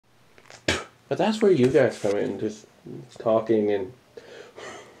But that's where you guys come in, just talking and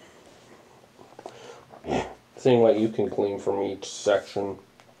seeing what you can glean from each section.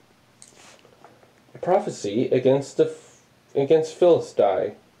 A prophecy against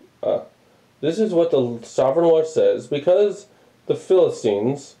Philistia. This is what the sovereign Lord says: because the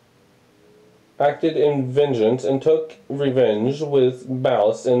Philistines acted in vengeance and took revenge with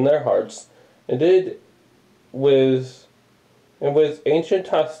malice in their hearts, and did with ancient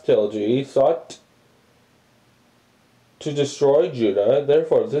hostility sought to destroy Judah.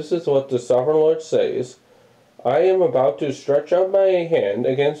 Therefore, this is what the sovereign Lord says: I am about to stretch out my hand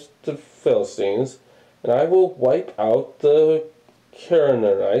against the Philistines, and I will wipe out the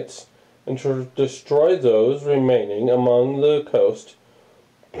Canaanites, and to destroy those remaining among the coast.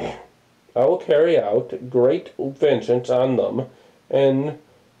 I will carry out great vengeance on them, and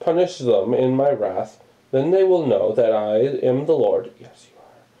punish them in my wrath. Then they will know that I am the Lord. Yes, you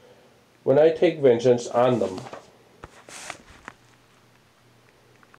are. When I take vengeance on them.